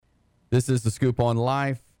This is The Scoop on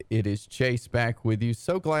Life. It is Chase back with you.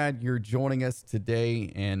 So glad you're joining us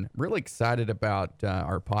today and really excited about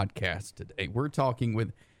our podcast today. We're talking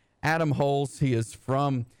with Adam Holz. He is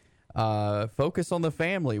from Focus on the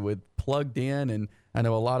Family with Plugged In, and I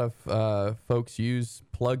know a lot of folks use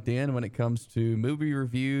Plugged In when it comes to movie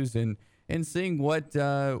reviews and seeing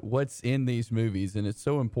what's in these movies, and it's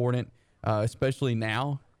so important, especially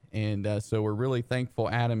now. And so we're really thankful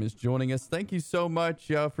Adam is joining us. Thank you so much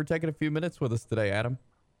for taking a few minutes with us today, Adam.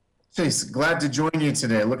 Chase, glad to join you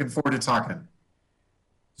today. Looking forward to talking.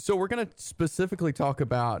 So we're going to specifically talk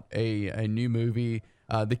about a new movie.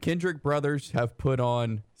 The Kendrick brothers have put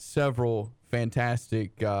on several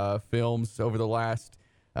fantastic films over the last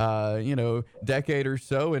decade or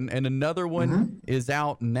so, and another one is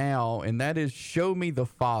out now, and that is Show Me the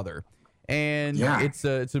Father. And it's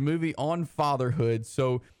a movie on fatherhood.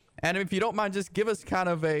 So Adam, if you don't mind, just give us kind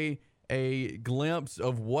of a glimpse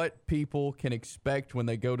of what people can expect when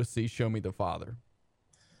they go to see Show Me the Father.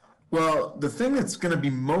 Well, the thing that's going to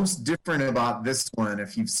be most different about this one,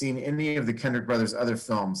 if you've seen any of the Kendrick brothers' other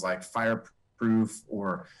films like Fireproof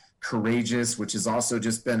or Courageous, which has also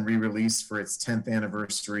just been re-released for its 10th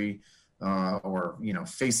anniversary, or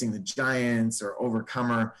Facing the Giants or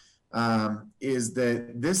Overcomer, is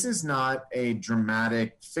that this is not a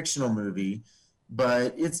dramatic fictional movie,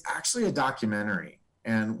 but it's actually a documentary.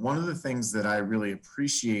 And one of the things that I really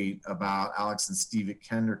appreciate about Alex and Steve at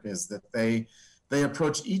Kendrick is that they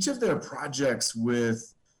approach each of their projects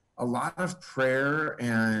with a lot of prayer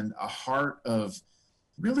and a heart of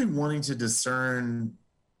really wanting to discern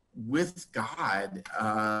with God,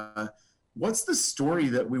 what's the story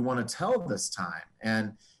that we want to tell this time?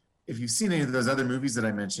 And if you've seen any of those other movies that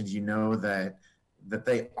I mentioned, you know that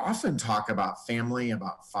they often talk about family,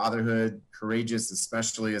 about fatherhood. Courageous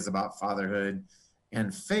especially is about fatherhood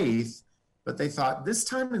and faith. But they thought this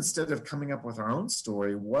time, instead of coming up with our own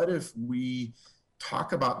story, what if we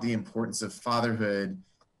talk about the importance of fatherhood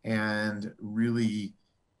and really,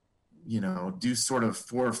 do sort of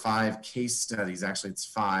 4 or 5 case studies. Actually, it's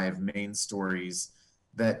 5 main stories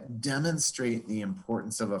that demonstrate the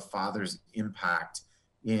importance of a father's impact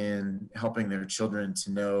in helping their children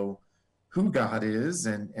to know who God is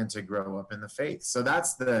and to grow up in the faith. So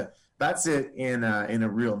that's it in a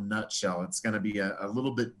real nutshell. It's going to be a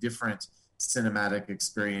little bit different cinematic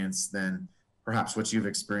experience than perhaps what you've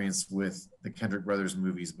experienced with the Kendrick brothers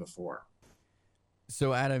movies before.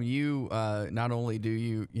 So Adam, you not only do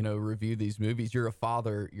you review these movies, you're a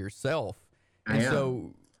father yourself. And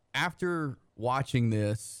so after watching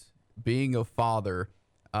this, being a father,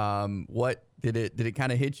 what did it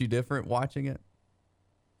kind of hit you different watching it?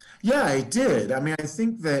 Yeah, it did. I mean, I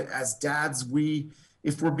think that as dads,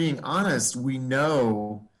 if we're being honest, we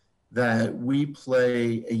know that we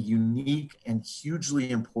play a unique and hugely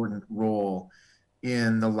important role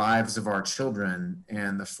in the lives of our children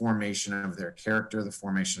and the formation of their character, the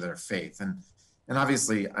formation of their faith. And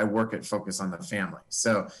obviously, I work at Focus on the Family.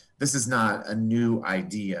 So this is not a new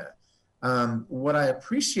idea. What I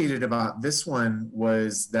appreciated about this one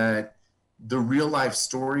was that the real life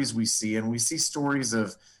stories we see, and we see stories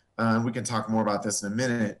of, we can talk more about this in a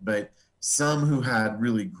minute, but some who had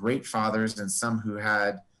really great fathers and some who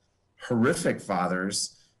had horrific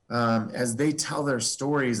fathers. As they tell their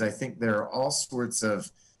stories, I think there are all sorts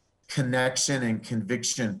of connection and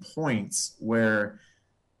conviction points where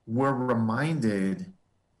we're reminded,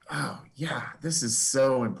 oh yeah, this is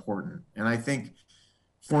so important. And I think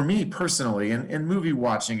for me personally, and movie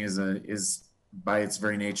watching is by its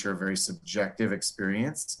very nature a very subjective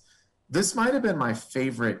experience, this might have been my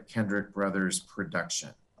favorite Kendrick brothers production.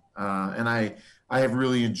 And I have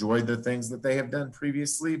really enjoyed the things that they have done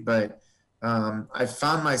previously, but I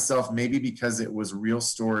found myself, maybe because it was real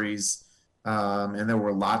stories, and there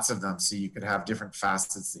were lots of them, so you could have different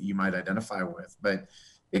facets that you might identify with, but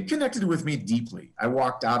it connected with me deeply. I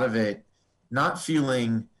walked out of it not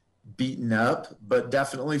feeling beaten up, but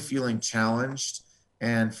definitely feeling challenged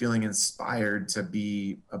and feeling inspired to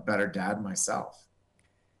be a better dad myself.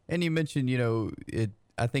 And you mentioned,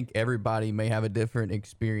 I think everybody may have a different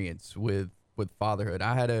experience with fatherhood.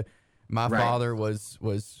 My father was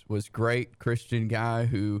great Christian guy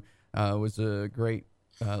who was a great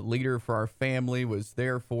leader for our family, was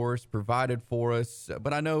there for us, provided for us.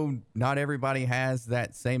 But I know not everybody has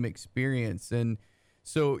that same experience. And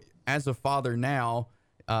so as a father now,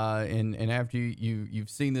 and after you've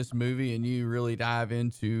seen this movie and you really dive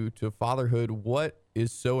into fatherhood, what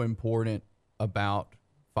is so important about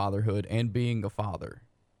fatherhood and being a father?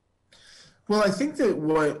 Well, I think that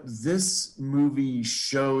what this movie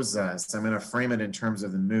shows us, I'm going to frame it in terms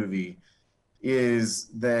of the movie, is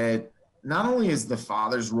that not only is the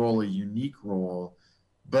father's role a unique role,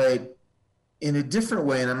 but in a different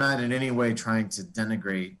way, and I'm not in any way trying to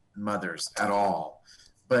denigrate mothers at all,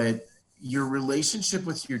 but your relationship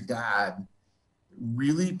with your dad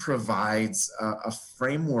really provides a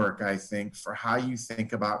framework, I think, for how you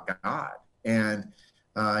think about God. And,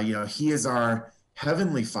 he is our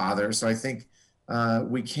heavenly father. So I think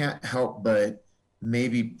we can't help but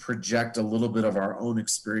maybe project a little bit of our own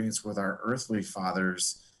experience with our earthly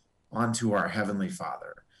fathers onto our heavenly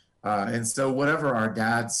father. And so whatever our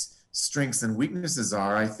dad's strengths and weaknesses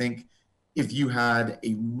are, I think if you had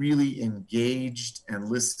a really engaged and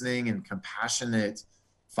listening and compassionate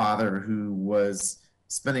father who was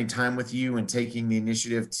spending time with you and taking the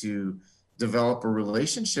initiative to develop a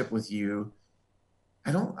relationship with you,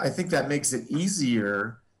 I think that makes it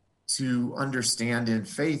easier to understand in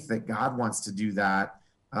faith that God wants to do that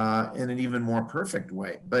in an even more perfect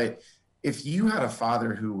way. But if you had a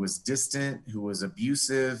father who was distant, who was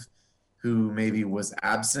abusive, who maybe was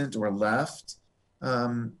absent or left,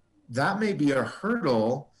 that may be a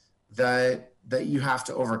hurdle that you have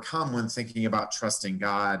to overcome when thinking about trusting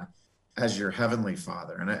God as your heavenly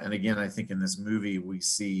father. And again, I think in this movie, we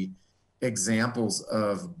see examples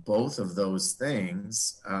of both of those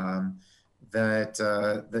things, and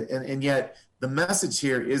yet the message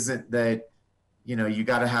here isn't that, you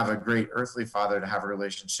got to have a great earthly father to have a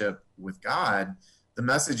relationship with God. The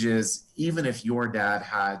message is, even if your dad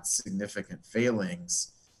had significant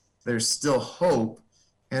failings, there's still hope.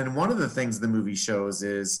 And one of the things the movie shows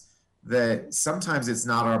is that sometimes it's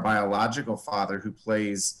not our biological father who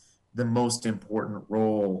plays the most important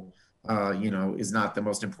role, is not the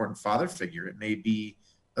most important father figure. It may be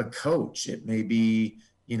a coach. It may be,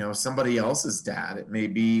 somebody else's dad. It may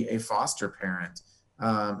be a foster parent.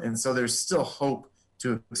 And so there's still hope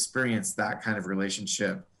to experience that kind of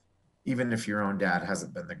relationship, even if your own dad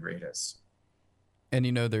hasn't been the greatest. And,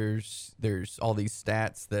 there's all these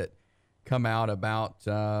stats that come out about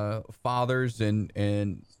fathers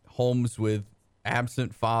and homes with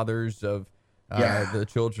absent fathers of the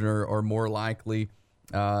children are more likely,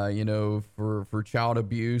 for child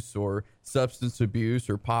abuse or substance abuse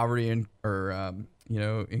or poverty or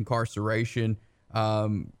incarceration.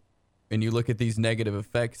 And you look at these negative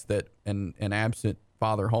effects that an absent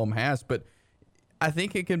father home has. But I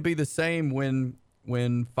think it can be the same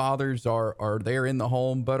when fathers are there in the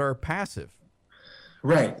home but are passive.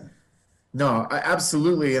 Right. No,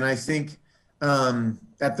 absolutely. And I think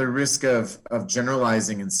at the risk of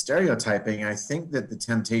generalizing and stereotyping, I think that the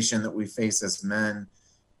temptation that we face as men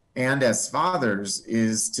and as fathers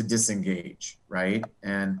is to disengage, right?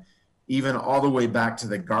 And even all the way back to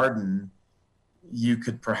the garden, you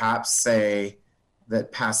could perhaps say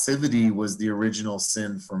that passivity was the original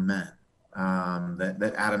sin for men,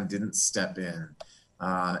 that Adam didn't step in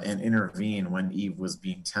and intervene when Eve was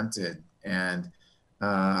being tempted. And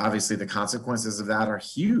obviously the consequences of that are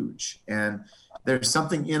huge. And there's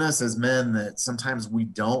something in us as men that sometimes we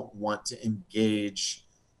don't want to engage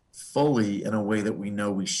fully in a way that we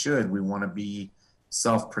know we should. We want to be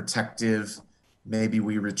self-protective. Maybe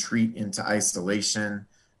we retreat into isolation.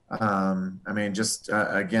 Again, I'm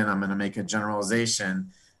going to make a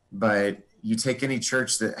generalization, but you take any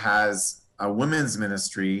church that has a women's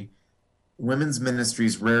ministries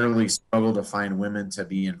rarely struggle to find women to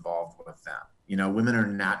be involved with them. Women are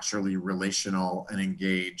naturally relational and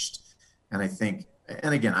engaged. And I think,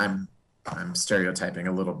 and again, I'm stereotyping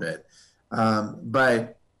a little bit,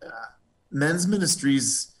 but men's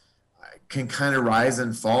ministries can kind of rise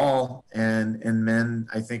and fall, and men,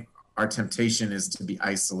 I think our temptation is to be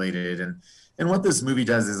isolated. And what this movie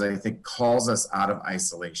does is, I think, calls us out of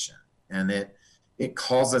isolation, and it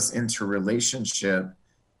calls us into relationship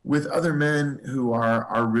with other men who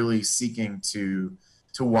are really seeking to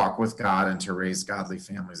walk with God and to raise godly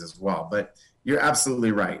families as well. But you're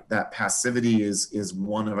absolutely right. That passivity is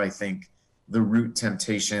one of, I think, the root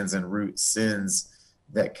temptations and root sins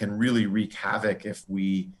that can really wreak havoc if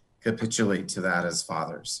we capitulate to that as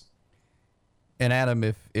fathers. And Adam,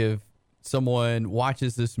 if someone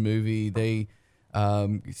watches this movie, they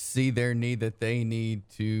see their need that they need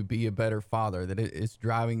to be a better father, that it's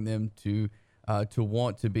driving them to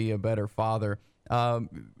want to be a better father.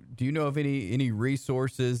 Do you know of any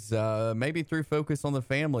resources, maybe through Focus on the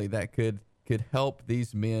Family, that could help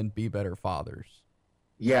these men be better fathers?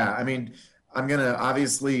 Yeah, I mean, I'm going to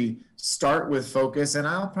obviously start with Focus, and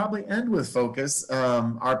I'll probably end with Focus.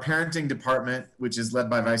 Our parenting department, which is led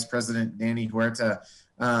by Vice President Danny Huerta,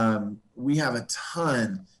 we have a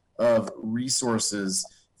ton of resources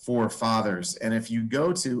for fathers. And if you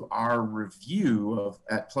go to our review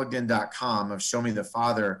at pluggedin.com of Show Me the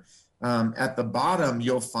Father, at the bottom,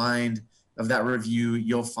 you'll find of that review,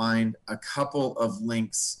 you'll find a couple of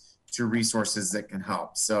links to resources that can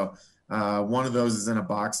help. So one of those is in a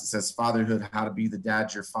box that says Fatherhood, How to Be the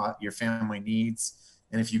Dad Your Family Needs.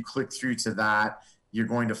 And if you click through to that, you're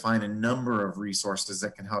going to find a number of resources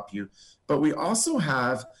that can help you. But we also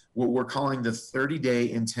have what we're calling the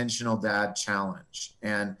 30-day Intentional Dad Challenge.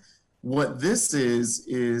 And what this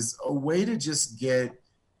is a way to just get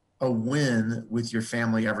a win with your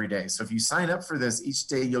family every day. So if you sign up for this, each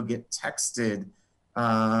day you'll get texted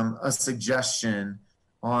a suggestion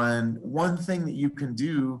on one thing that you can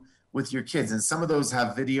do with your kids. And some of those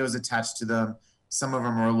have videos attached to them. Some of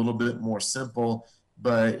them are a little bit more simple,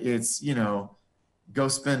 but it's, go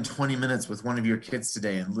spend 20 minutes with one of your kids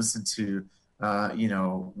today and listen to,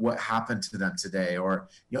 what happened to them today. Or,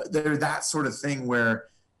 they're that sort of thing where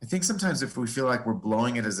I think sometimes if we feel like we're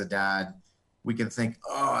blowing it as a dad, we can think,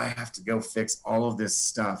 oh, I have to go fix all of this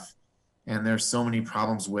stuff. And there's so many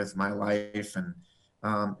problems with my life. And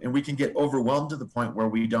we can get overwhelmed to the point where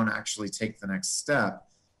we don't actually take the next step.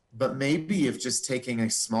 But maybe if just taking a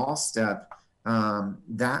small step,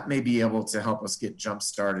 that may be able to help us get jump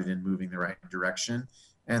started in moving the right direction.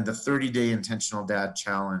 And the 30-day Intentional Dad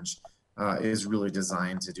Challenge is really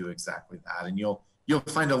designed to do exactly that. And you'll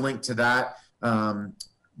find a link to that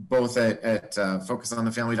both at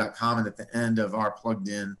focusonthefamily.com and at the end of our plugged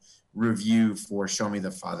in review for Show Me the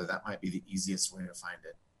Father. That might be the easiest way to find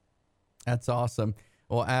it. That's awesome.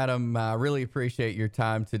 Well, Adam, I really appreciate your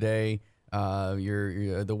time today,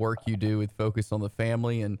 the work you do with Focus on the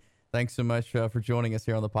Family, and thanks so much for joining us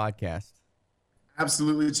here on the podcast.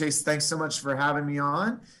 Absolutely, Chase. Thanks so much for having me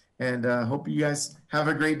on, and hope you guys have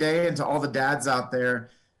a great day. And to all the dads out there,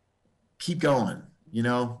 keep going.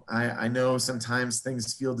 I know sometimes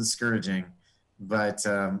things feel discouraging, but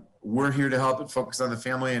we're here to help at Focus on the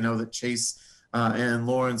Family. I know that Chase and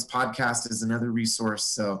Lauren's podcast is another resource.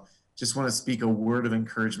 So just want to speak a word of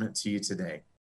encouragement to you today.